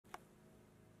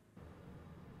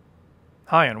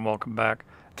Hi and welcome back.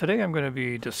 Today I'm going to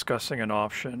be discussing an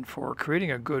option for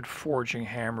creating a good forging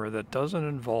hammer that doesn't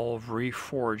involve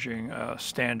reforging a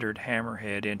standard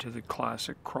hammerhead into the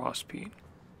classic crosspeen.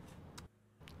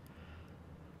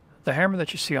 The hammer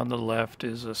that you see on the left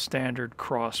is a standard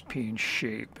crosspeen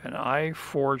shape, and I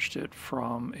forged it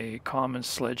from a common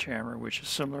sledgehammer which is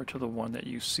similar to the one that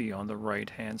you see on the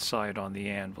right hand side on the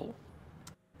anvil.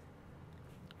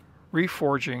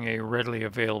 Reforging a readily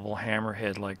available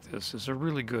hammerhead like this is a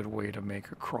really good way to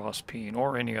make a crosspeen,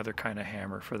 or any other kind of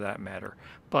hammer for that matter,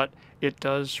 but it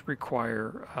does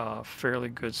require a fairly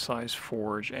good size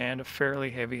forge and a fairly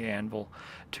heavy anvil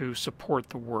to support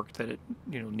the work that it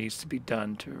needs to be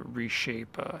done to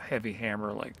reshape a heavy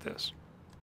hammer like this.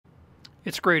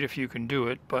 It's great if you can do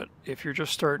it, but if you're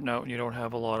just starting out and you don't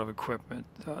have a lot of equipment,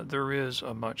 there is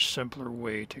a much simpler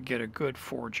way to get a good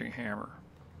forging hammer.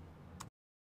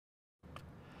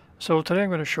 So today I'm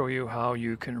going to show you how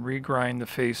you can regrind the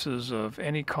faces of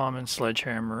any common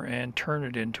sledgehammer and turn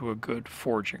it into a good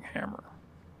forging hammer.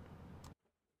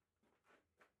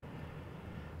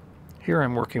 Here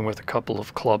I'm working with a couple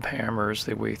of club hammers.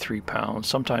 They weigh 3 pounds.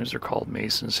 Sometimes they're called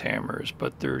Mason's hammers,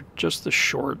 but they're just the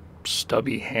short,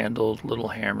 stubby handled little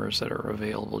hammers that are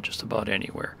available just about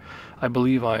anywhere. I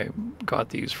believe I got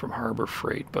these from Harbor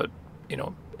Freight, but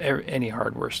any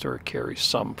hardware store carries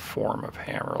some form of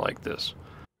hammer like this.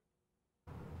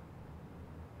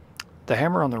 The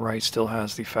hammer on the right still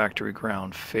has the factory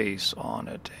ground face on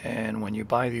it, and when you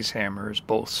buy these hammers,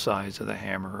 both sides of the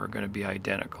hammer are going to be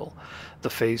identical. The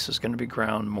face is going to be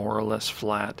ground more or less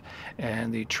flat,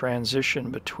 and the transition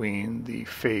between the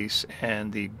face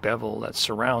and the bevel that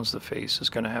surrounds the face is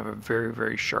going to have a very,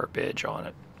 very sharp edge on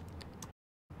it.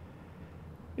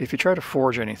 If you try to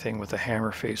forge anything with a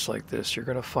hammer face like this, you're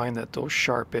going to find that those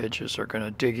sharp edges are going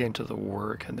to dig into the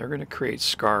work, and they're going to create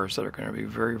scars that are going to be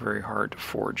very, very hard to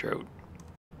forge out.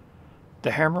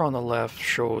 The hammer on the left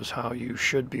shows how you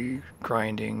should be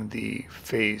grinding the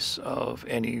face of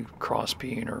any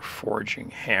crosspeen or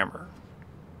forging hammer.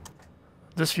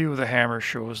 This view of the hammer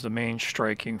shows the main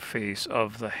striking face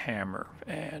of the hammer,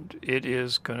 and it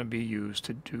is going to be used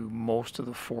to do most of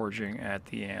the forging at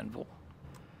the anvil.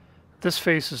 This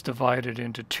face is divided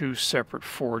into two separate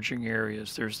forging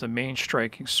areas. There's the main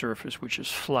striking surface, which is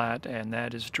flat, and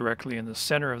that is directly in the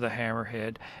center of the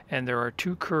hammerhead, and there are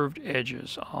two curved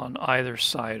edges on either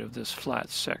side of this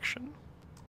flat section.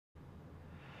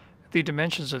 The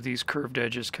dimensions of these curved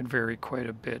edges can vary quite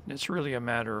a bit, and it's really a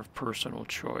matter of personal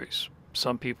choice.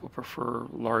 Some people prefer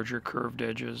larger curved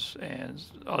edges, and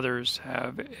others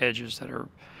have edges that are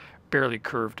barely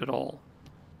curved at all.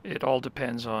 It all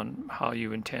depends on how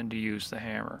you intend to use the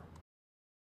hammer.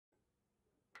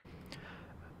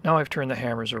 Now I've turned the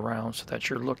hammers around so that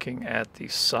you're looking at the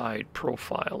side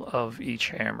profile of each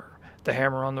hammer. The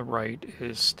hammer on the right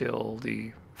is still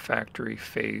the factory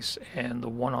face, and the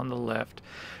one on the left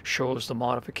shows the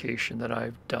modification that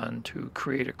I've done to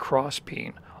create a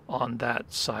crosspeen on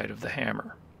that side of the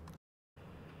hammer.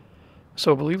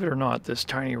 So believe it or not, this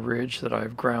tiny ridge that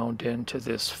I've ground into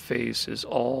this face is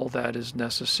all that is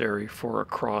necessary for a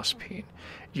crosspeen.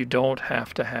 You don't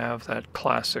have to have that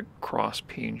classic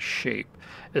crosspeen shape.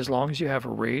 As long as you have a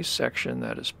raised section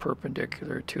that is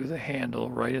perpendicular to the handle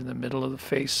right in the middle of the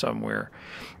face somewhere,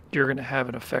 you're going to have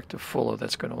an effective fuller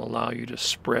that's going to allow you to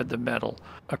spread the metal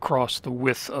across the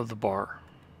width of the bar.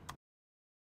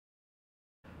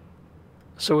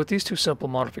 So with these two simple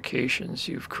modifications,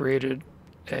 you've created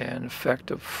an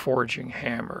effective forging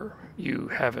hammer. You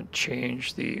haven't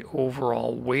changed the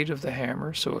overall weight of the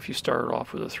hammer, so if you started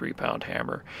off with a 3-pound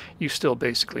hammer, you still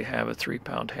basically have a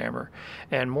 3-pound hammer.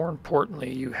 And more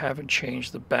importantly, you haven't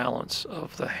changed the balance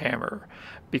of the hammer,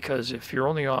 because if your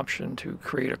only option to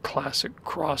create a classic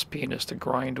crosspeen is to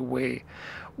grind away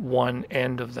one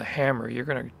end of the hammer, you're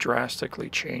going to drastically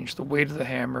change the weight of the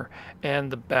hammer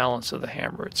and the balance of the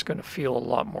hammer. It's going to feel a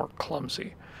lot more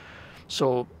clumsy.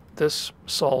 So this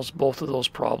solves both of those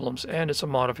problems, and it's a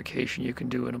modification you can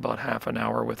do in about half an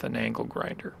hour with an angle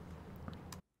grinder.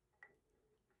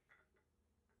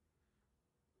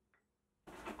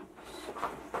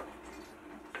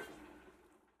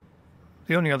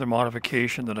 The only other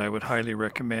modification that I would highly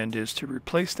recommend is to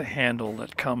replace the handle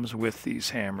that comes with these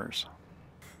hammers.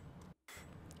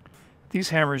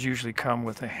 These hammers usually come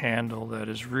with a handle that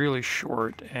is really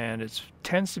short, and it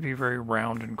tends to be very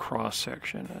round in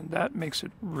cross-section, and that makes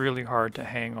it really hard to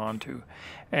hang on to.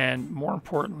 And more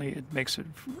importantly, it makes it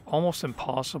almost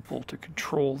impossible to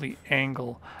control the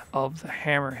angle of the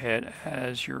hammerhead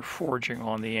as you're forging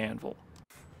on the anvil.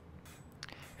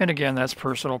 And again, that's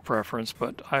personal preference,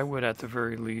 but I would at the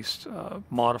very least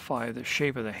modify the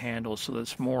shape of the handle so that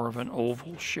it's more of an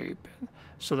oval shape.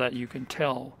 so that you can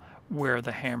tell where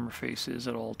the hammer face is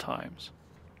at all times.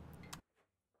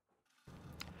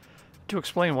 To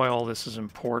explain why all this is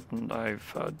important,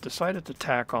 I've decided to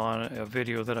tack on a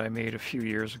video that I made a few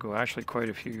years ago, actually quite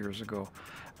a few years ago,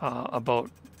 about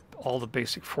all the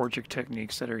basic forging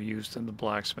techniques that are used in the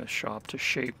blacksmith shop to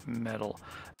shape metal.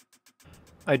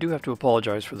 I do have to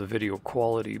apologize for the video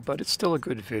quality, but it's still a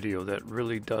good video that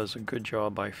really does a good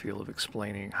job, I feel, of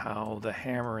explaining how the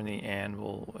hammer and the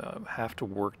anvil have to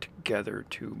work together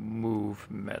to move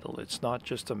metal. It's not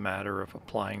just a matter of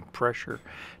applying pressure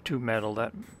to metal.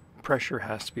 That pressure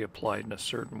has to be applied in a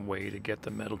certain way to get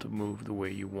the metal to move the way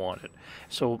you want it.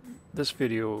 So this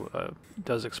video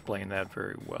does explain that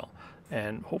very well.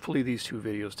 And hopefully these two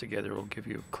videos together will give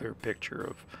you a clear picture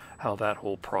of how that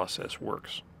whole process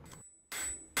works.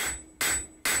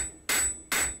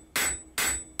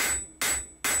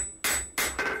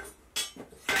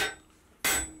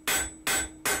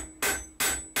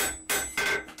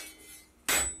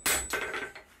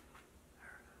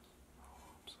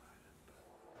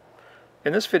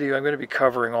 In this video, I'm going to be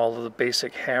covering all of the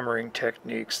basic hammering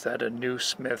techniques that a new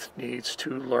smith needs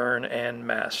to learn and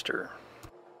master.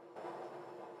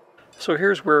 So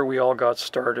here's where we all got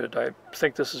started. I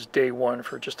think this is day one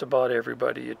for just about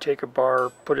everybody. You take a bar,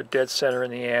 put it dead center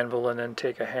in the anvil, and then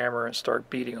take a hammer and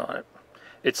start beating on it.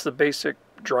 It's the basic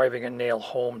driving a nail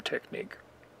home technique.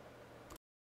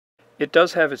 It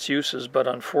does have its uses, but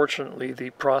unfortunately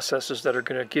the processes that are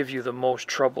going to give you the most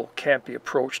trouble can't be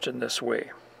approached in this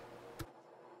way.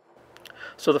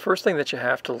 So the first thing that you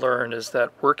have to learn is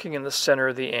that working in the center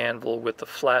of the anvil with the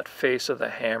flat face of the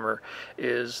hammer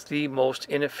is the most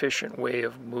inefficient way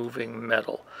of moving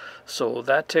metal. So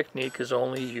that technique is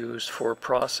only used for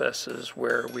processes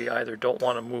where we either don't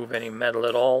want to move any metal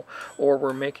at all, or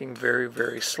we're making very,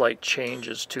 very slight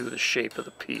changes to the shape of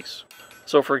the piece.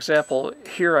 So for example,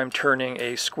 here I'm turning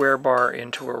a square bar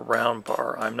into a round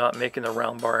bar. I'm not making the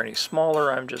round bar any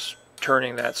smaller, I'm just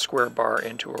turning that square bar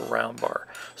into a round bar.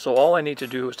 So all I need to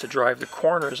do is to drive the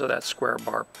corners of that square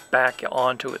bar back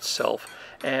onto itself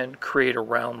and create a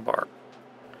round bar.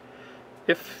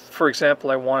 If, for example,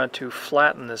 I wanted to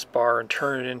flatten this bar and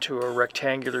turn it into a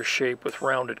rectangular shape with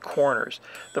rounded corners,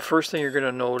 the first thing you're going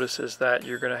to notice is that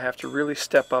you're going to have to really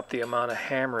step up the amount of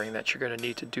hammering that you're going to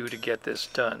need to do to get this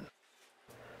done.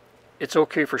 It's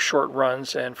okay for short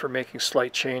runs and for making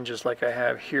slight changes like I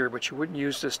have here, but you wouldn't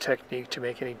use this technique to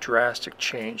make any drastic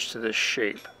change to this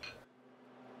shape.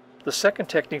 The second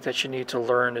technique that you need to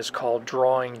learn is called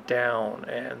drawing down,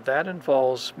 and that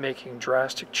involves making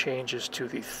drastic changes to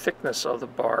the thickness of the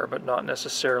bar, but not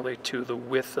necessarily to the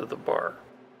width of the bar.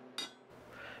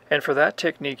 And for that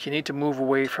technique, you need to move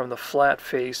away from the flat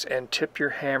face and tip your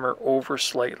hammer over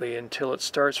slightly until it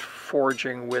starts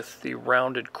forging with the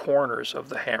rounded corners of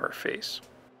the hammer face.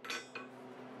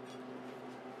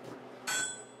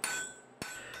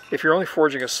 If you're only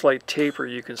forging a slight taper,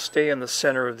 you can stay in the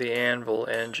center of the anvil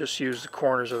and just use the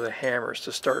corners of the hammers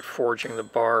to start forging the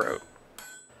bar out.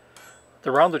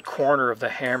 The rounded corner of the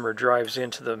hammer drives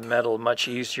into the metal much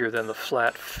easier than the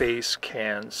flat face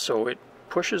can, so it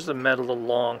pushes the metal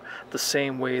along the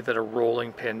same way that a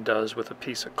rolling pin does with a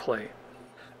piece of clay.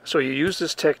 So you use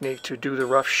this technique to do the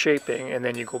rough shaping, and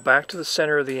then you go back to the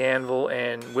center of the anvil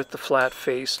and with the flat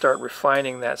face start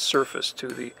refining that surface to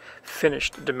the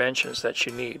finished dimensions that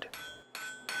you need.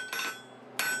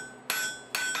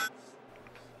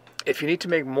 If you need to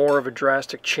make more of a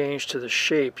drastic change to the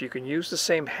shape, you can use the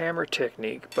same hammer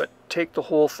technique, but take the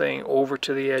whole thing over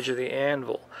to the edge of the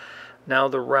anvil. Now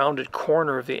the rounded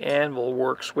corner of the anvil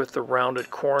works with the rounded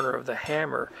corner of the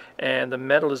hammer, and the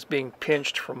metal is being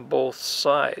pinched from both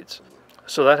sides.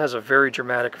 So that has a very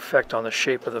dramatic effect on the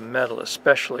shape of the metal,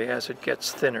 especially as it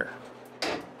gets thinner.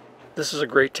 This is a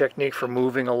great technique for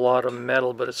moving a lot of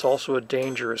metal, but it's also a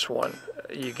dangerous one.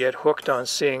 You get hooked on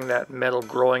seeing that metal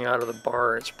growing out of the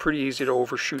bar, and it's pretty easy to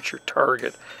overshoot your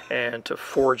target and to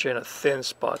forge in a thin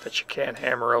spot that you can't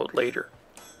hammer out later.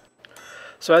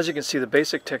 So as you can see, the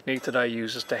basic technique that I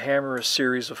use is to hammer a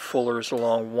series of fullers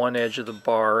along one edge of the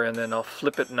bar, and then I'll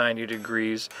flip it 90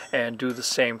 degrees and do the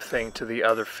same thing to the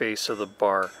other face of the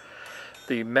bar.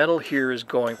 The metal here is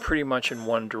going pretty much in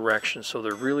one direction, so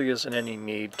there really isn't any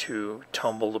need to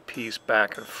tumble the piece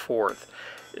back and forth.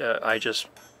 I just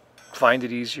find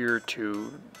it easier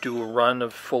to do a run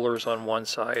of fullers on one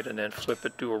side and then flip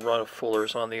it, do a run of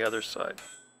fullers on the other side.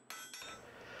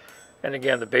 And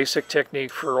again, the basic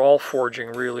technique for all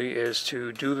forging really is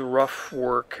to do the rough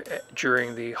work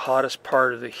during the hottest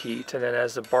part of the heat, and then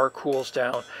as the bar cools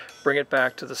down, bring it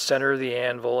back to the center of the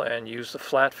anvil and use the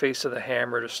flat face of the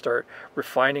hammer to start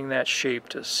refining that shape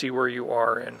to see where you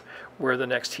are and where the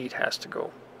next heat has to go.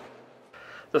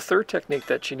 The third technique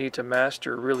that you need to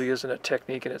master really isn't a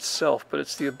technique in itself, but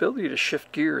it's the ability to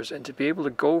shift gears and to be able to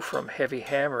go from heavy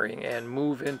hammering and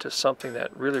move into something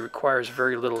that really requires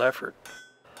very little effort.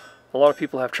 A lot of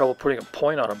people have trouble putting a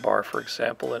point on a bar, for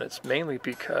example, and it's mainly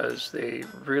because they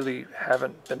really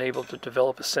haven't been able to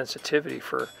develop a sensitivity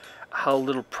for how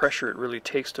little pressure it really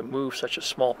takes to move such a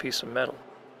small piece of metal.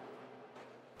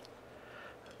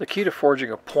 The key to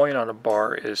forging a point on a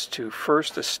bar is to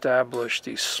first establish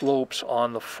the slopes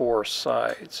on the four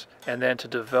sides, and then to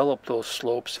develop those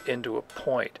slopes into a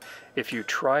point. If you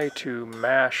try to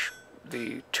mash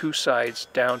the two sides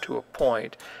down to a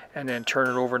point and then turn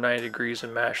it over 90 degrees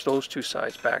and mash those two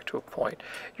sides back to a point,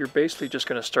 you're basically just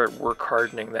going to start work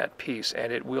hardening that piece,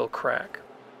 and it will crack.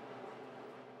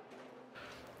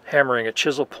 Hammering a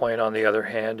chisel point, on the other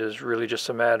hand, is really just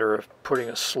a matter of putting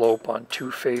a slope on two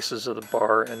faces of the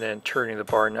bar and then turning the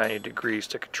bar 90 degrees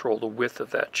to control the width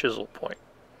of that chisel point.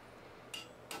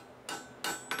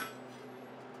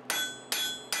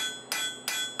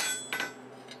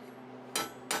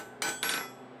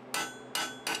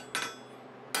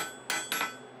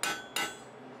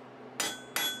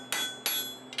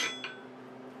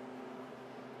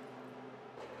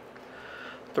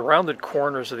 The rounded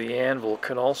corners of the anvil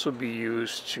can also be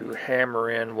used to hammer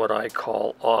in what I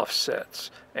call offsets.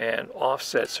 And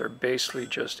offsets are basically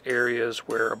just areas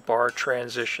where a bar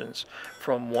transitions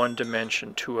from one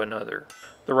dimension to another.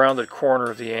 The rounded corner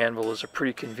of the anvil is a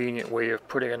pretty convenient way of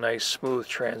putting a nice smooth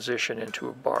transition into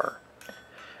a bar.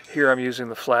 Here I'm using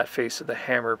the flat face of the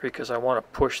hammer because I want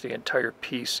to push the entire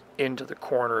piece into the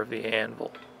corner of the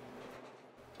anvil.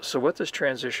 So what this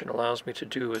transition allows me to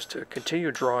do is to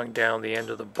continue drawing down the end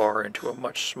of the bar into a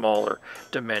much smaller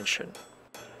dimension.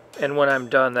 And when I'm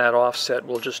done, that offset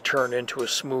will just turn into a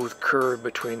smooth curve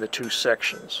between the two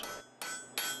sections.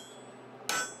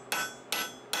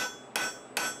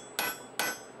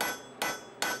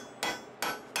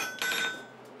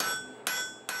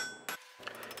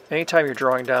 Anytime you're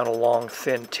drawing down a long,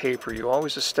 thin taper, you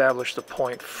always establish the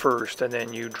point first, and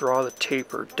then you draw the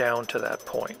taper down to that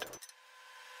point.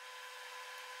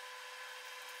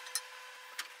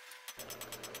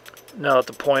 Now that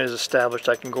the point is established,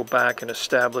 I can go back and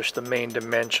establish the main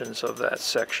dimensions of that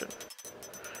section.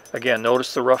 Again,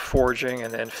 notice the rough forging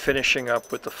and then finishing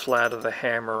up with the flat of the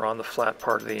hammer on the flat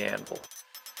part of the anvil.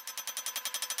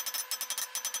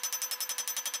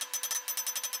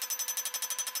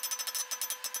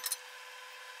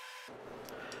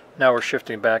 Now we're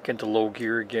shifting back into low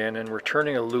gear again, and we're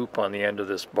turning a loop on the end of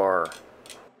this bar.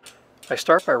 I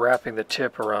start by wrapping the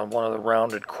tip around one of the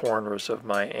rounded corners of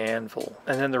my anvil,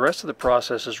 and then the rest of the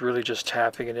process is really just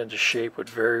tapping it into shape with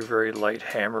very, very light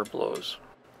hammer blows.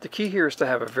 The key here is to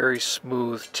have a very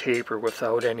smooth taper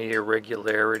without any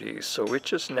irregularities, so it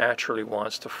just naturally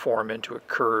wants to form into a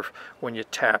curve when you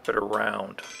tap it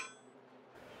around.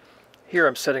 Here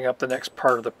I'm setting up the next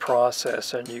part of the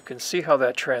process, and you can see how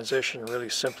that transition really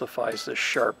simplifies this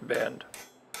sharp bend.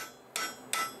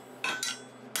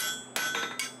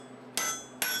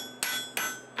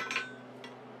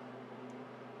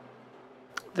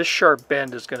 This sharp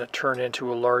bend is going to turn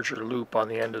into a larger loop on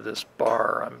the end of this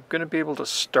bar. I'm going to be able to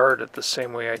start it the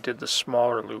same way I did the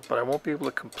smaller loop, but I won't be able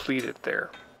to complete it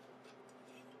there.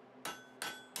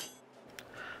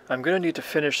 I'm going to need to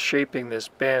finish shaping this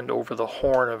bend over the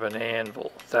horn of an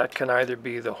anvil. That can either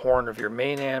be the horn of your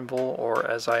main anvil, or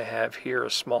as I have here, a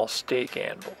small stake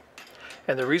anvil.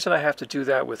 And the reason I have to do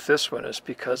that with this one is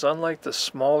because unlike the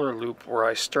smaller loop where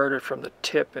I started from the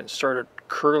tip and started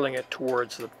curling it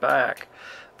towards the back,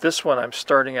 this one I'm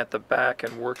starting at the back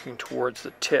and working towards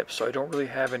the tip, so I don't really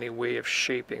have any way of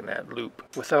shaping that loop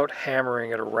without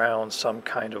hammering it around some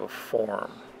kind of a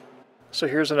form. So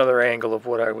here's another angle of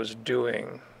what I was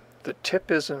doing. The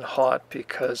tip isn't hot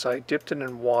because I dipped it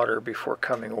in water before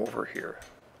coming over here.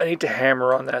 I need to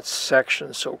hammer on that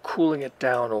section, so cooling it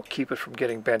down will keep it from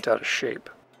getting bent out of shape.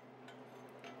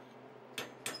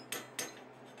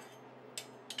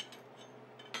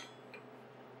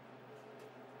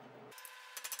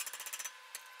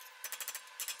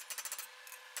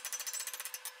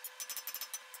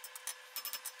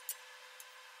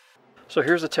 So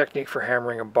here's a technique for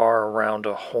hammering a bar around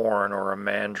a horn or a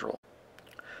mandrel.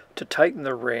 To tighten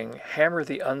the ring, hammer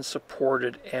the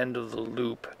unsupported end of the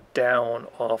loop down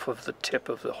off of the tip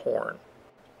of the horn.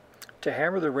 To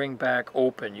hammer the ring back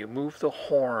open, you move the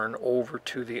horn over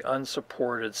to the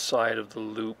unsupported side of the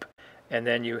loop, and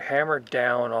then you hammer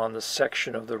down on the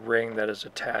section of the ring that is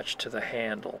attached to the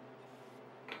handle.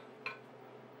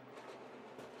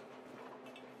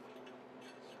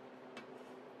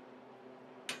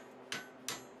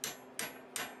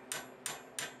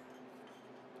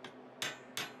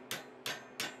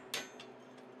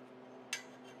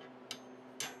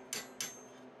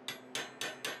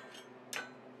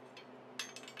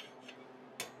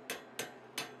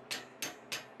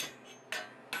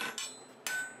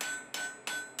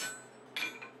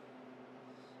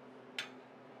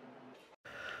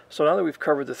 So now that we've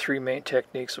covered the three main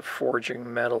techniques of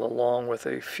forging metal along with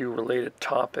a few related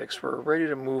topics, we're ready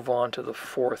to move on to the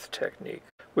fourth technique,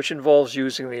 which involves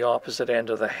using the opposite end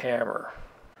of the hammer.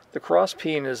 The cross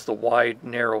peen is the wide,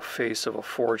 narrow face of a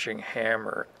forging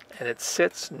hammer, and it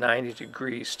sits 90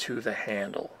 degrees to the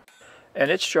handle. And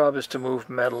its job is to move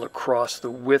metal across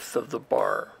the width of the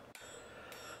bar.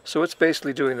 So it's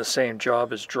basically doing the same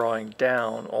job as drawing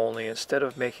down, only instead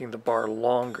of making the bar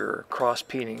longer,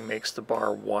 cross-peening makes the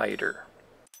bar wider.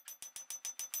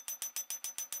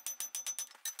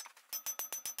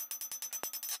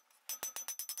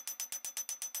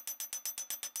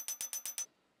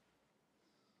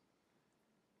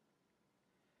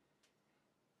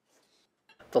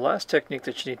 The last technique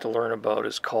that you need to learn about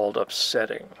is called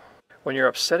upsetting. When you're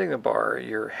upsetting the bar,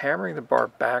 you're hammering the bar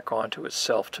back onto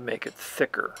itself to make it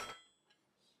thicker.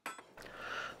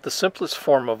 The simplest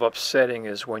form of upsetting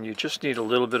is when you just need a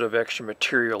little bit of extra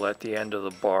material at the end of the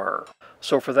bar.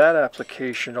 So for that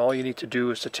application, all you need to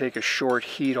do is to take a short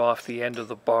heat off the end of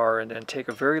the bar and then take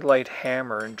a very light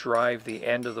hammer and drive the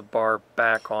end of the bar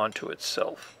back onto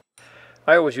itself.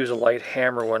 I always use a light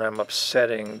hammer when I'm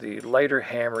upsetting. The lighter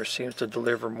hammer seems to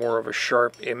deliver more of a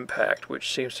sharp impact,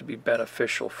 which seems to be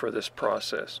beneficial for this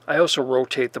process. I also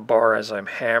rotate the bar as I'm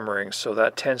hammering, so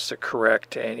that tends to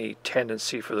correct any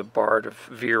tendency for the bar to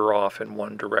veer off in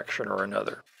one direction or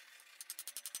another.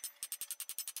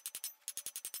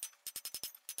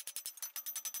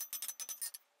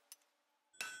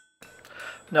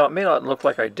 Now, it may not look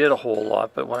like I did a whole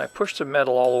lot, but when I push the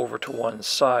metal all over to one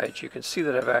side, you can see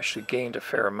that I've actually gained a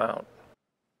fair amount.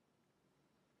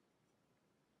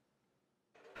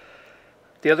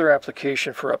 The other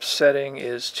application for upsetting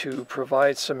is to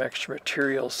provide some extra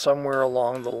material somewhere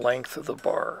along the length of the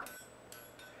bar.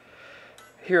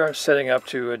 Here I'm setting up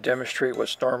to demonstrate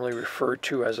what's normally referred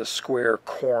to as a square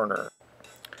corner.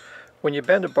 When you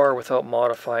bend a bar without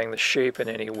modifying the shape in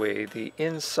any way, the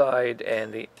inside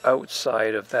and the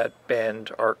outside of that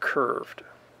bend are curved.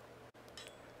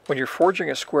 When you're forging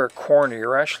a square corner,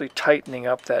 you're actually tightening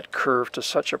up that curve to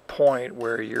such a point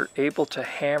where you're able to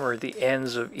hammer the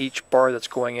ends of each bar that's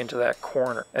going into that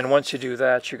corner. And once you do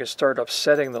that, you can start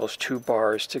upsetting those two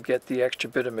bars to get the extra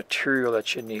bit of material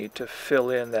that you need to fill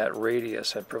in that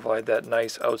radius and provide that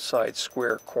nice outside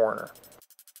square corner.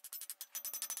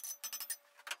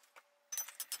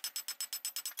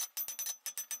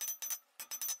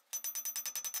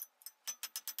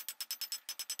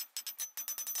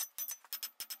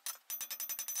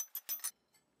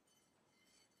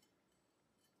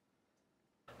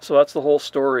 So that's the whole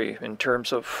story. In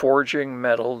terms of forging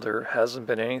metal, there hasn't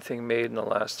been anything made in the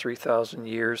last 3,000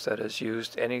 years that has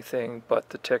used anything but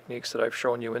the techniques that I've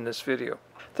shown you in this video.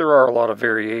 There are a lot of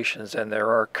variations, and there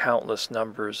are countless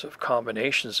numbers of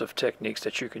combinations of techniques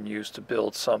that you can use to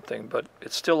build something, but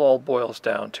it still all boils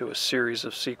down to a series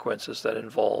of sequences that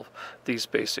involve these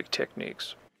basic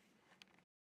techniques.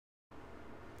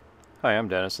 Hi, I'm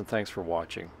Dennis, and thanks for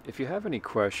watching. If you have any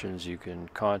questions, you can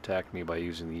contact me by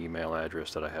using the email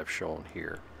address that I have shown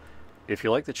here. If you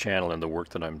like the channel and the work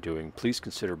that I'm doing, please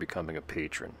consider becoming a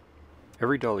patron.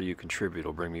 Every dollar you contribute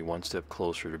will bring me one step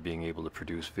closer to being able to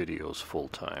produce videos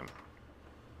full-time.